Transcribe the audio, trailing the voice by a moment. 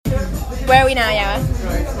Where are we now,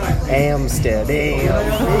 Yawa? Amsterdam.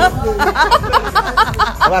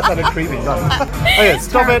 Oh, that sounded creepy. Okay,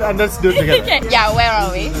 stop it and let's do it together. Okay. Yeah, where are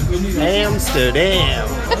we? Amsterdam.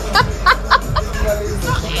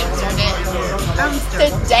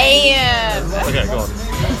 Amsterdam. Okay, go on.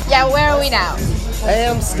 Yeah, where are we now?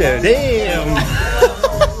 Amsterdam.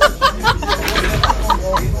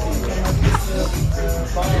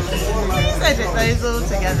 Those all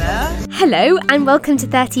together. Hello and welcome to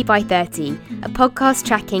 30 by 30, a podcast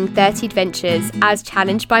tracking 30 adventures as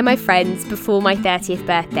challenged by my friends before my 30th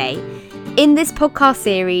birthday. In this podcast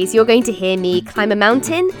series, you're going to hear me climb a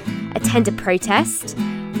mountain, attend a protest,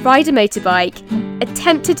 ride a motorbike,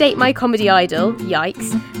 attempt to date my comedy idol,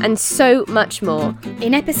 yikes, and so much more.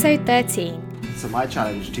 In episode 13. So my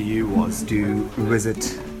challenge to you was to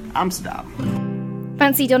visit Amsterdam.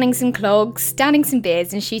 Fancy donning some clogs, downing some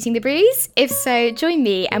beers and shooting the breeze? If so, join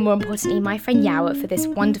me and more importantly my friend Yawa for this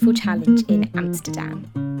wonderful challenge in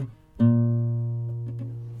Amsterdam.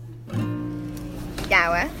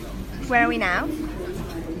 Yawa, where are we now?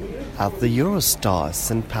 At the Eurostar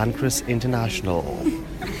St Pancras International.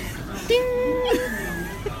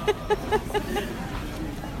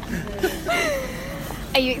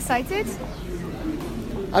 Are you excited?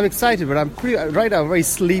 I'm excited, but right now I'm very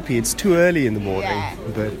sleepy. It's too early in the morning. Yeah.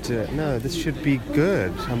 But no, this should be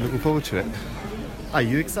good. I'm looking forward to it. Are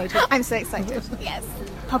you excited? I'm so excited. Yes.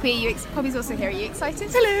 Poppy, Poppy's also here. Are you excited?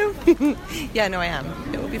 Hello. Yeah, no, I am.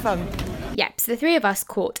 It will be fun. Yep, so the three of us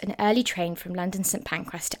caught an early train from London St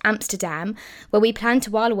Pancras to Amsterdam, where we planned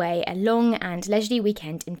to while away a long and leisurely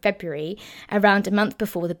weekend in February, around a month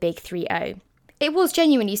before the big 3-0. It was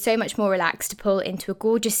genuinely so much more relaxed to pull into a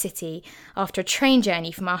gorgeous city after a train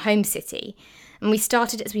journey from our home city, and we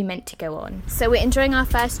started as we meant to go on. So we're enjoying our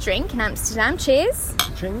first drink in Amsterdam. Cheers.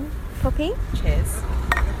 Ching. Poppy. Cheers.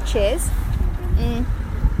 Cheers.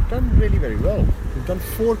 Done really very well. We've done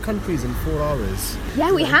 4 countries in 4 hours.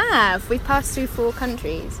 Yeah, we have. We've passed through 4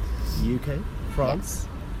 countries. UK, France,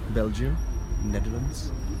 Belgium,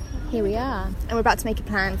 Netherlands. Here we are. And we're about to make a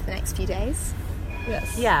plan for the next few days.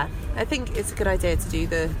 Yes. Yeah, I think it's a good idea to do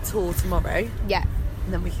the tour tomorrow, Yeah.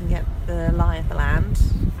 and then we can get the lie of the land.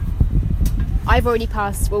 I've already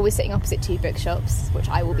passed, well, we're sitting opposite 2 bookshops, which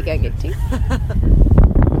I will be going into.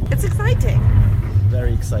 It's exciting.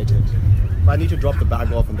 Very excited. I need to drop the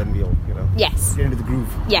bag off and then we'll, Yes. get into the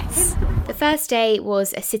groove. Yes. The first day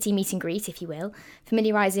was a city meet and greet, if you will,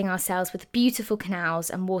 familiarising ourselves with beautiful canals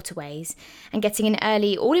and waterways and getting an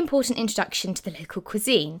early, all-important introduction to the local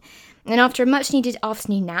cuisine. And after a much-needed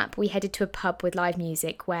afternoon nap, we headed to a pub with live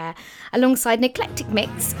music where, alongside an eclectic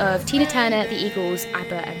mix of Tina Turner, The Eagles,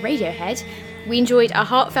 ABBA and Radiohead, we enjoyed a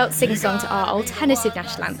heartfelt sing-song to our alternative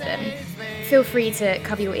national anthem. Feel free to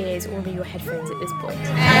cover your ears or your headphones at this point.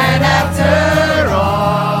 And after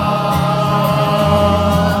all,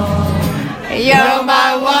 you're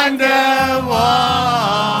my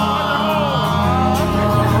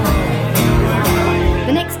wonderwall.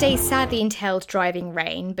 The next day sadly entailed driving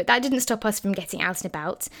rain, but that didn't stop us from getting out and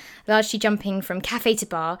about, largely jumping from cafe to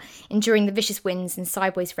bar, enduring the vicious winds and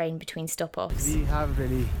sideways rain between stop-offs. We have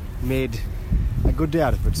really made a good day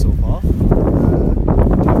out of it so far. We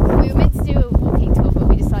were meant to do a walking tour, but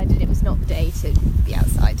we decided it was not the day to be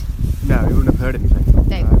outside. No, we wouldn't have heard anything.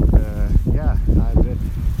 No. And, I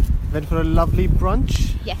went for a lovely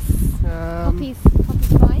brunch. Yes. Um, Poppy's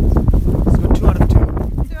fine. So 2 out of 2. 2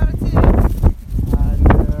 out of 2. And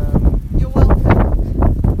You're welcome.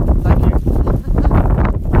 thank you. And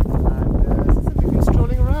since then we've been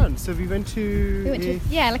strolling around. So we went to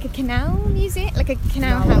like a canal museum, like a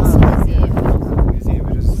canal Canal house house. museum. museum,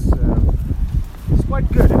 which is it's quite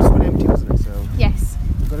good. It was quite empty, wasn't it? So Yes,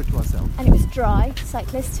 we got it to ourselves. and it was dry.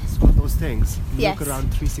 Cyclist. It's one of those things. You Yes. look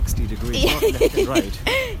around 360 degrees, not left and right.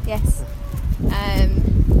 Yes.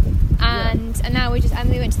 And now we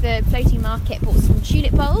went to the floating market, bought some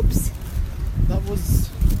tulip bulbs. That was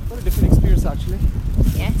quite a different experience actually.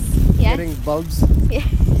 Yes. Yeah. Getting bulbs. Yes.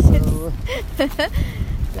 So,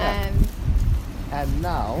 yeah. And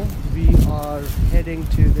now we are heading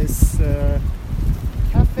to this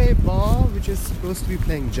cafe bar, which is supposed to be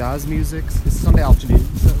playing jazz music. It's Sunday afternoon,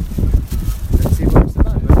 so let's see what it's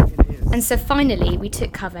about. But it is. And so finally, we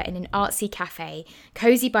took cover in an artsy cafe,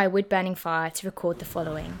 cosy by a wood-burning fire, to record the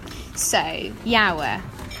following. So, Yawa,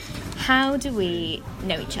 how do we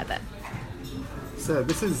know each other? So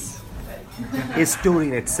this is a story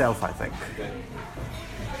in itself, I think,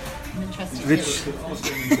 which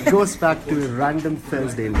goes back to a random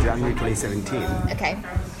Thursday in January 2017. Okay.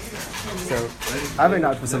 So I went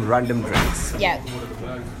out for some random drinks Yeah.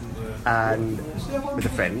 and with a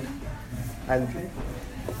friend, and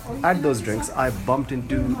at those drinks, I bumped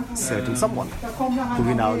into certain someone who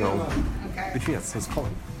we now know between us, who's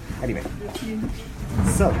Colin. Anyway,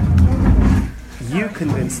 so you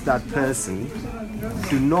convinced that person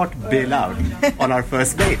to not bail out on our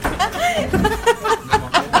first date.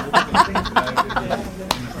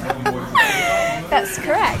 That's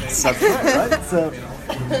correct. That's right, right? So,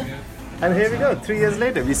 and here we go. 3 years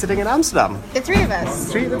later, we're sitting in Amsterdam. The three of us.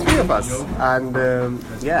 The three of us, and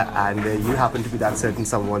you happen to be that certain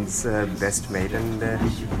someone's best mate and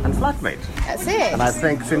flatmate. That's it. And I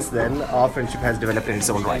think since then, our friendship has developed in its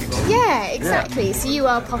own right. Yeah, exactly. Yeah. So you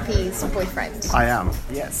are Poppy's boyfriend. I am,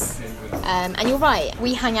 yes. And you're right.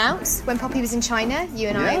 We hung out when Poppy was in China. You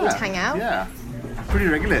and I would hang out. Yeah, pretty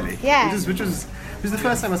regularly. Yeah. Which was the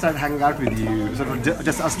first time I started hanging out with you. Sort of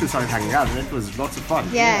just us two started hanging out, and it was lots of fun.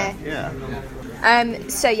 Yeah. Yeah.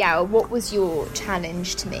 So yeah, what was your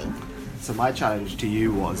challenge to me? So my challenge to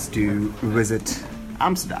you was to visit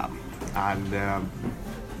Amsterdam, and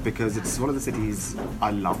because it's one of the cities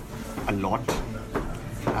I love a lot,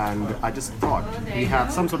 and I just thought we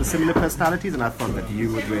have some sort of similar personalities, and I thought that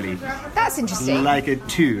you would really That's interesting. like it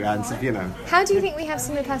too, and so, you know. How do you think we have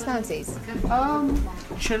similar personalities?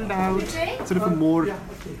 Chilled out, sort of a more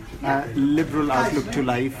liberal outlook to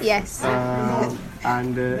life. Yes.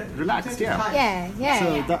 And relaxed, yeah. Yeah.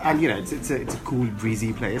 So that, and you know, it's a cool,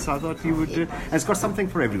 breezy place. So I thought you would. And it's got something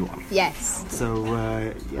for everyone. Yes. So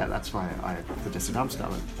that's why I suggested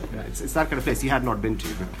Amsterdam. It's that kind of place you had not been to,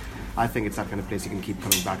 but I think it's that kind of place you can keep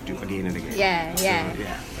coming back to again and again. Yeah.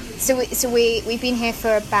 So we've been here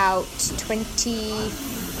for about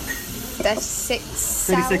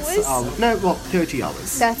 36 hours? No, well, 30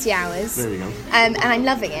 hours. 30 hours. There we go. And I'm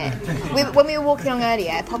loving it. When we were walking along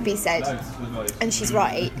earlier, Poppy said, and she's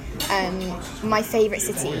right, my favourite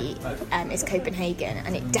city is Copenhagen,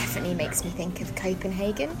 and it definitely makes me think of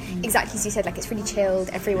Copenhagen. Exactly as you said, like it's really chilled,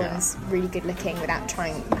 everyone's really good looking without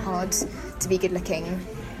trying hard to be good looking.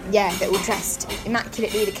 Yeah, they're all dressed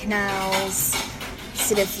immaculately, the canals,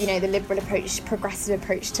 sort of, you know, the liberal approach, progressive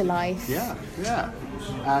approach to life. Yeah.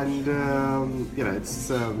 And you know, it's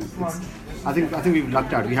I think we've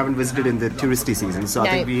lucked out. We haven't visited in the touristy season, so I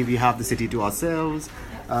think we have the city to ourselves.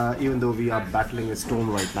 Even though we are battling a storm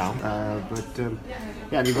right now,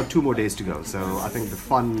 we've got 2 more days to go. So I think the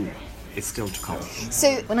fun is still to come.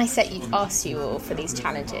 So when I asked you all for these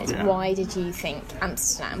challenges, why did you think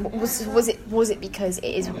Amsterdam? Was it because it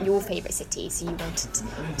is your favourite city, so you wanted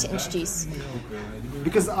to introduce?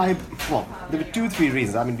 Because there were 2-3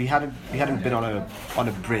 reasons. I mean, we hadn't been on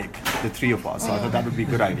a break, the 3 of us, so I thought that would be a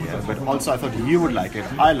good idea. But also I thought you would like it.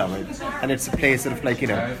 I love it, and it's a place sort of like, you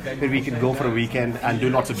know, where we could go for a weekend and do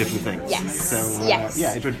lots of different things. Yes. So yes.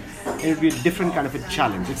 It would be a different kind of a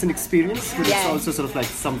challenge. It's an experience, but it's also sort of like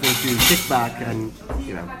something to sit back and,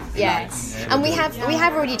 you know, relax. And we have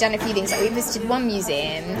already done a few things. Like we visited one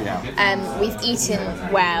museum. Yeah. We've eaten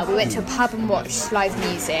well. We went to a pub and watched live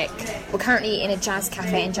music. We're currently in a jazz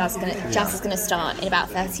cafe, and jazz is going to start in about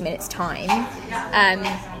 30 minutes time.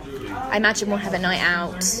 I imagine we'll have a night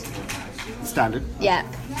out. Standard. Yep.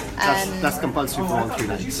 That's compulsory for all 3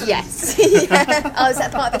 nights. Yes. Yeah. Oh, is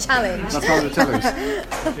that part of the challenge? That's part of the challenge.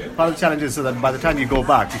 Part of the challenge is so that by the time you go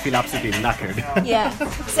back, you feel absolutely knackered. Yeah.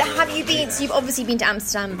 So have you been? So you've obviously been to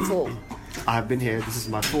Amsterdam before. I have been here. This is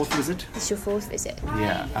my 4th visit. This is your 4th visit.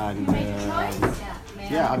 Yeah, and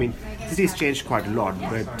I mean, the city's changed quite a lot,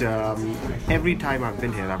 but every time I've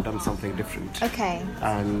been here, I've done something different. Okay.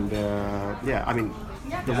 And I mean,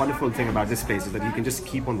 the wonderful thing about this place is that you can just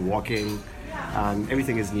keep on walking, and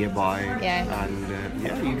everything is nearby. Yeah. And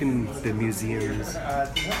you can. The museums,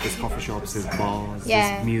 there's coffee shops, there's bars,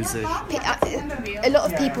 Yeah. there's music. A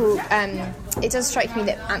lot of people, it does strike me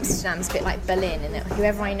that Amsterdam's a bit like Berlin, and that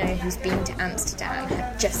whoever I know who's been to Amsterdam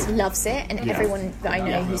just loves it, and everyone that I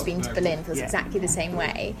know who's been to Berlin feels exactly the same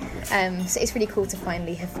way. So it's really cool to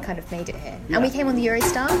finally have kind of made it here. Yeah. And we came on the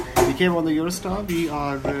Eurostar. We came on the Eurostar. We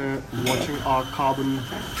are watching our carbon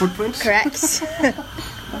footprint. Correct.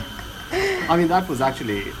 I mean, that was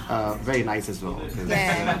actually very nice as well. Because,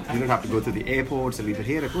 you don't have to go to the airports, and we were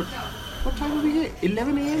here at what time were we here?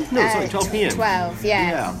 11 a.m? No, sorry, 12 p.m. 12,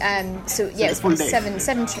 yeah. So it's full about day.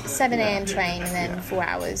 7 a.m. train, and then 4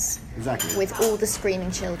 hours. Exactly. With all the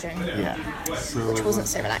screaming children. Yeah. So, which wasn't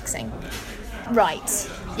so relaxing. Right,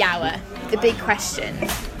 Yawa, the big question.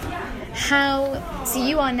 So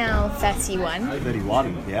you are now 31.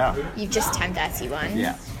 31, yeah. You've just turned 31.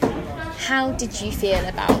 Yeah. How did you feel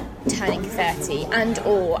about turning 30, and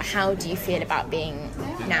or how do you feel about being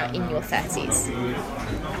now in your 30s?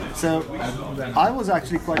 So I was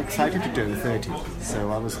actually quite excited to turn 30.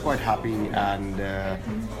 So I was quite happy, and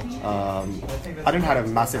I didn't have a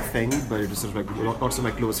massive thing, but it was sort of like lots of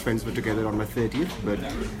my close friends were together on my 30th. But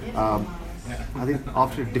I think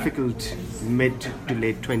after a difficult mid to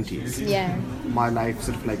late 20s, my life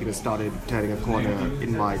sort of like started turning a corner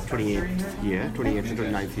in my 28th to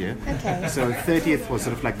 29th year. Okay. So 30th was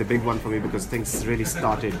sort of like the big one for me, because things really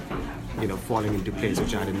started falling into place,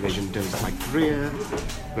 which I had envisioned in terms of my career,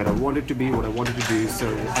 where I wanted to be, what I wanted to do. So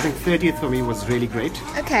I think 30th for me was really great.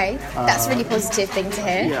 Okay, that's a really positive thing to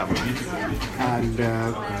hear. Yeah, and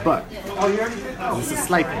but this is a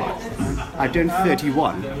slight one. I turned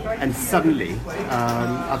 31, and suddenly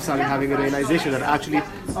I've started having a realization that actually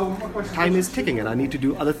time is ticking, and I need to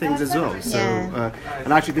do other things as well. So,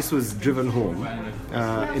 and actually, this was driven home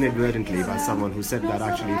inadvertently by someone who said that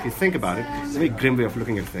actually, if you think about it, it's a very grim way of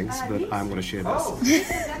looking at things, but I'm going to share this.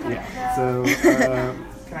 So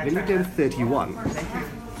when you turn 31,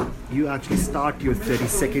 you actually start your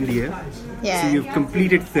 32nd year. Yeah. So you've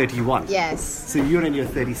completed 31. Yes. So you're in your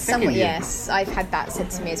 32nd Somewhat, year. yes. I've had that said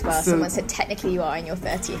to me as well. So, someone said, technically you are in your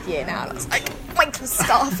 30th year now. And I was like, my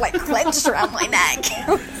scarf clenched around my neck.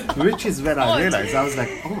 Which is when I realized, I was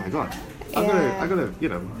like, oh my god, I'm gonna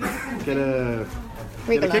get a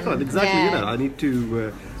kick on. Exactly, I need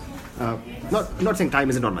to not saying time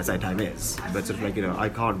isn't on my side, time is, but sort of like I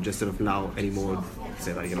can't just sort of now anymore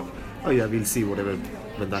say that oh yeah, we'll see whatever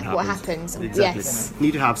when that happens. What happens? Exactly. Yes.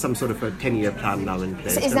 Need to have some sort of a 10-year plan now in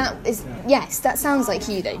place. So yes, that sounds like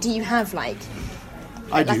you though. Do you have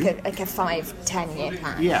I do. a 5-10 year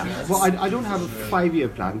plan? Yeah. Well, I don't have a 5-year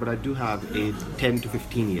plan, but I do have a 10 to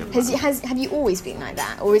 15-year plan. Have you always been like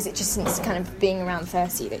that, or is it just since kind of being around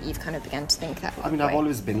 30 that you've kind of begun to think that? I mean, I've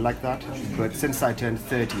always been like that, but since I turned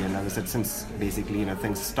 30, and as I said, since basically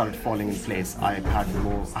things started falling in place, I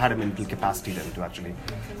had a mental capacity then to actually,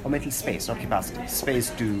 or mental space, not capacity, space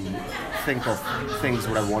to think of things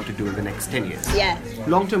what I want to do in the next 10 years. Yeah.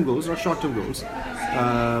 Long-term goals, not short-term goals,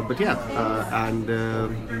 but yeah, and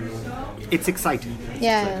it's exciting.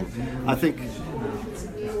 Yeah. I think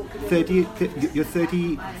your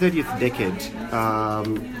 30th decade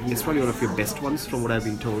is probably one of your best ones from what I've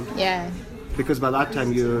been told. Yeah. Because by that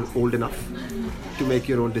time you're old enough to make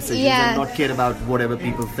your own decisions and not care about whatever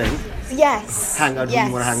people think. Yes. Hang out who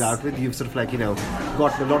you want to hang out with. You've sort of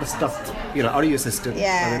got a lot of stuff out of your system.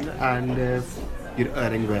 Yeah. And you're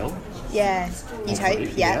earning well. Yeah, you'd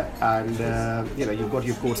hope, yeah. And, you've got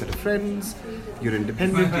your core set of friends, you're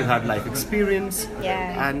independent, you've had life experience.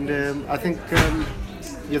 Yeah. And I think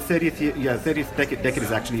your 30th decade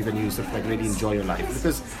is actually when you sort of really enjoy your life.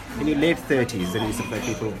 Because in your late 30s, then you sort of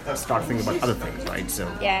people start thinking about other things, right? So,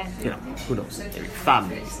 who knows, maybe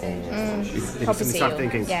family or you start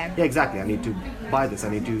thinking, exactly, I need to buy this, I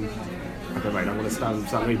need to... Okay, right, I'm going to sound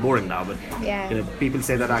very boring now, but people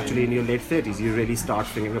say that actually in your late 30s you really start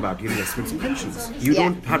thinking about your investments and pensions. You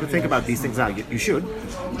don't have to think about these things now. You should,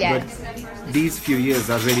 but these few years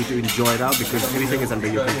are really to enjoy now because everything is under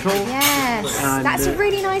your control. Yes, and that's a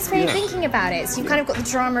really nice way of thinking about it. So you've kind of got the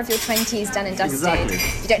drama of your 20s done and dusted. Exactly.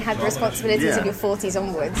 You don't have the responsibilities of your 40s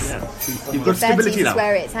onwards. Yeah. You've got stability now. Is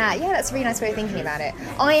where it's at. Yeah, that's a really nice way of thinking about it.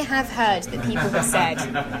 I have heard that people have said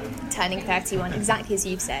turning 31, exactly as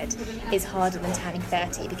you've said, is harder than turning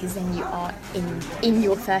 30 because then you are in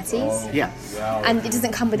your 30s. Yeah. And it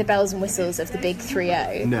doesn't come with the bells and whistles of the big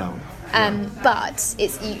 3-0. No. But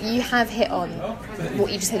it's you have hit on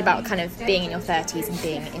what you just said about kind of being in your 30s and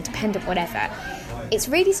being independent, whatever. It's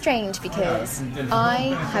really strange because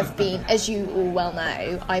I have been, as you all well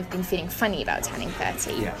know, I've been feeling funny about turning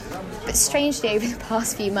 30. Yeah. But strangely, over the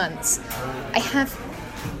past few months, I have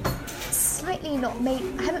slightly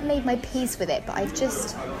I haven't made my peace with it, but I've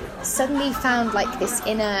just suddenly found this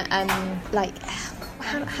inner,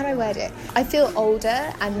 how do I word it? I feel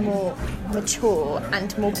older and more mature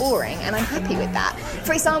and more boring, and I'm happy with that.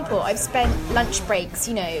 For example, I've spent lunch breaks,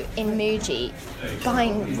 in Muji,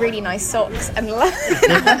 buying really nice socks and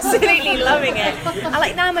absolutely loving it.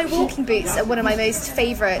 And now my walking boots are one of my most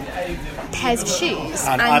favourite pairs of shoes.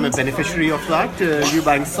 And I'm a beneficiary of that, you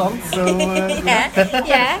buying socks. So, yeah.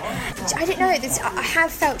 I don't know, I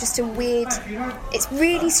have felt just a weird, it's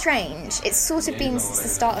really strange. It's sort of been since the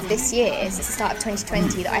start of this year, since the start of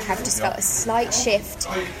 2020, that I have just felt a slight shift.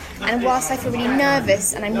 And whilst I feel really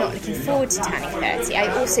nervous and I'm not looking forward to turning 30, I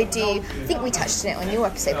also do, I think we touched on it on your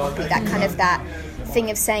episode probably, that kind of that thing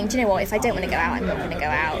of saying, do you know what, if I don't want to go out, I'm not going to go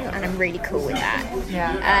out, and I'm really cool with that.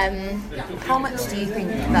 How much do you think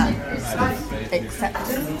that sort of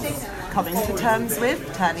acceptance, coming to terms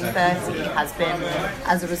with turning 30, has been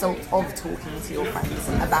as a result of talking to your friends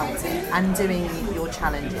about it and doing your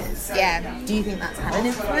challenges? Yeah. Do you think that's had an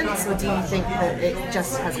influence, or do you think that it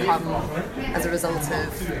just has come as a result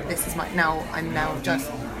of I'm now just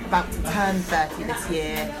about to turn 30 this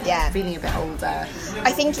year, feeling a bit older?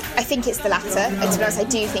 I think it's the latter. And to be honest, I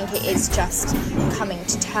do think it is just coming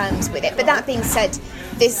to terms with it. But that being said,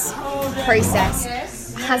 this process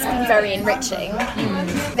has been very enriching.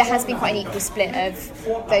 There has been quite an equal split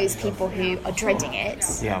of those people who are dreading it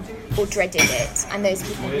or dreaded it, and those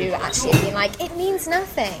people who actually have been like, it means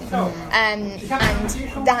nothing. And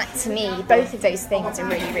that, to me, both of those things are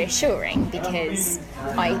really reassuring, because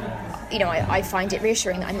I find it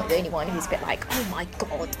reassuring that I'm not the only one who's a bit like, oh my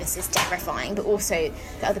god, this is terrifying, but also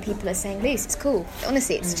that other people are saying, Luce, it's cool.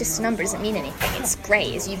 Honestly, it's just a number, it doesn't mean anything. It's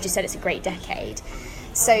great, as you've just said, it's a great decade.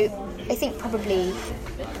 So I think probably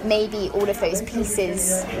maybe all of those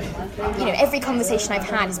pieces, every conversation I've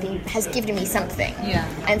had has given me something,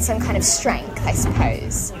 and some kind of strength, I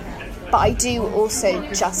suppose. But I do also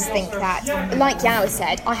just think that, like Yao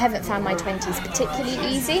said, I haven't found my 20s particularly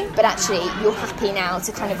easy, but actually you're happy now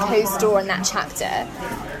to kind of close the door on that chapter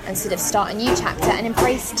and sort of start a new chapter and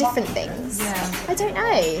embrace different things. I don't know.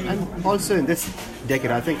 And also in this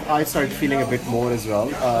decade, I think I started feeling a bit more as well,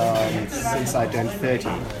 since I turned 30,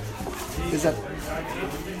 is that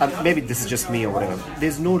maybe this is just me or whatever,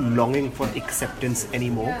 there's no longing for acceptance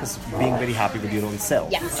anymore, because being very happy with your own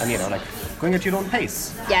self, and going at your own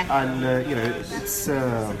pace, and it's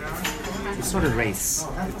not a race,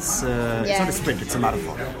 it's not a sprint, it's a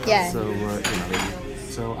marathon.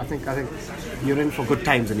 So I think you're in for good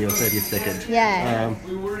times in your 30th decade.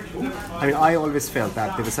 I always felt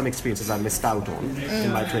that there were some experiences I missed out on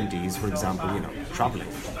in my 20s, for example, traveling,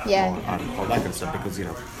 and all that kind of stuff, because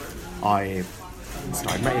I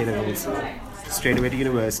started my A-levels, straight away to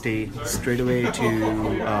university, straight away to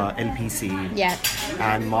LPC,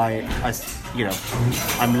 and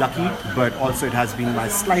I'm lucky, but also it has been my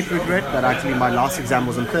slight regret that actually my last exam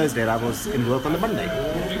was on Thursday and I was in work on the Monday.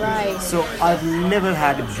 Right. So I've never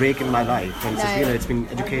had a break in my life, and it's been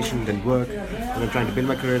education, then work, and I'm trying to build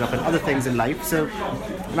my career up and other things in life. So,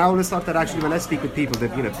 and I always thought that actually when I speak with people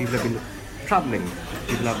that people have been traveling,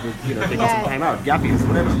 people have taking some time out, gap years,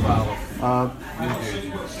 whatever.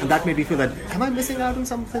 And that made me feel that, am I missing out on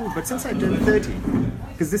something? But since I turned 30,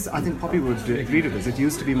 because this, I think Poppy would agree to this, it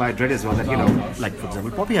used to be my dread as well that, like for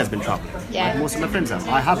example, Poppy has been traveling. Like most of my friends have.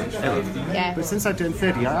 I haven't, ever. But since I turned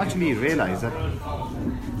 30, I actually realized that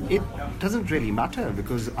it doesn't really matter,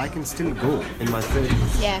 because I can still go in my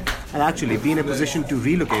 30s. And actually be in a position to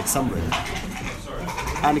relocate somewhere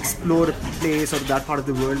and explore a place or that part of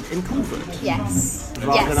the world in comfort.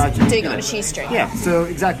 Rather than actually doing it on a shoestring. So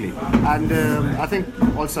exactly. And I think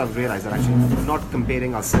also I've realized that actually not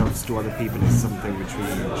comparing ourselves to other people is something which we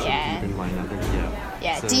should keep in mind. I think,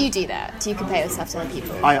 So, do you do that? Do you compare yourself to other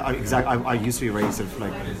people? I used to be very sort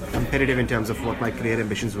of competitive in terms of what my career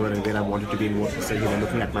ambitions were and where I wanted to be, and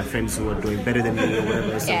looking at my friends who are doing better than me or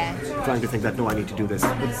whatever. So trying to think that, no, I need to do this.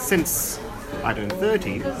 But since I turned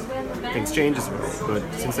 30, things change as well. But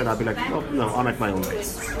since then, I've been like, oh, no, I'm at my own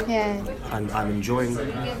pace. And I'm enjoying,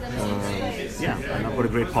 and I've got a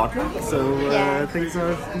great partner, so things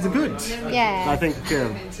are good. I think...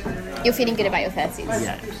 you're feeling good about your 30s?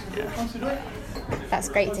 Yeah. That's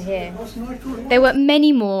great to hear. There were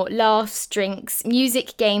many more laughs, drinks,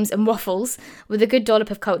 music, games and waffles with a good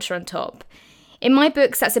dollop of culture on top. In my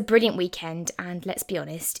books, that's a brilliant weekend, and let's be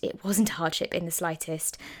honest, it wasn't a hardship in the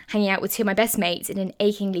slightest, hanging out with two of my best mates in an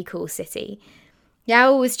achingly cool city.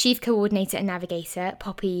 Yao was chief coordinator and navigator,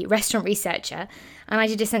 Poppy restaurant researcher, and I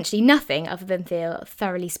did essentially nothing other than feel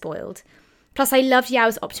thoroughly spoiled. Plus, I loved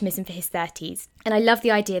Yao's optimism for his 30s, and I love the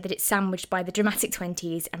idea that it's sandwiched by the dramatic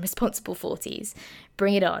 20s and responsible 40s.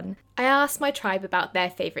 Bring it on. I asked my tribe about their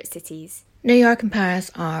favourite cities. New York and Paris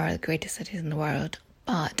are the greatest cities in the world,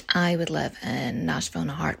 but I would live in Nashville in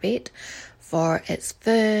a heartbeat for its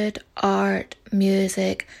food, art,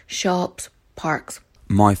 music, shops, parks.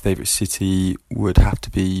 My favourite city would have to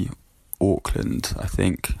be Auckland, I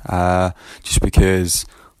think, just because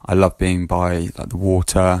I love being by the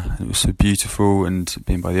water, and it was so beautiful, and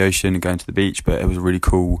being by the ocean and going to the beach, but it was a really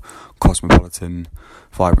cool, cosmopolitan,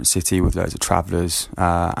 vibrant city with loads of travellers,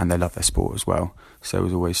 and they love their sport as well. So there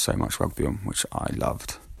was always so much rugby on, which I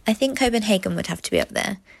loved. I think Copenhagen would have to be up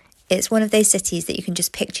there. It's one of those cities that you can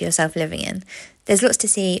just picture yourself living in. There's lots to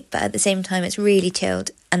see, but at the same time it's really chilled,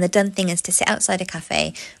 and the done thing is to sit outside a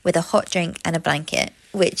cafe with a hot drink and a blanket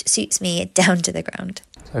which suits me down to the ground.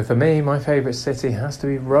 So for me, my favourite city has to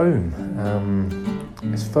be Rome.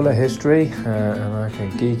 It's full of history, and I can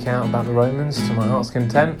geek out about the Romans to my heart's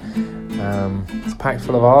content. It's packed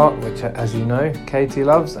full of art, which, as you know, Katie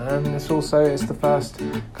loves, and it's the first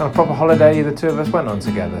kind of proper holiday the two of us went on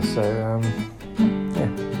together. So,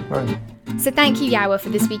 Rome. So thank you, Yawa, for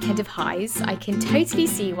this weekend of highs. I can totally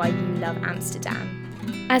see why you love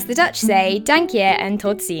Amsterdam. As the Dutch say, dank je en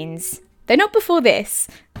tot ziens. Though not before this.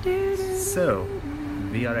 So,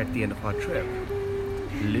 we are at the end of our trip.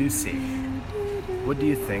 Lucy, what do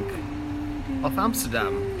you think of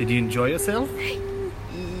Amsterdam? Did you enjoy yourself?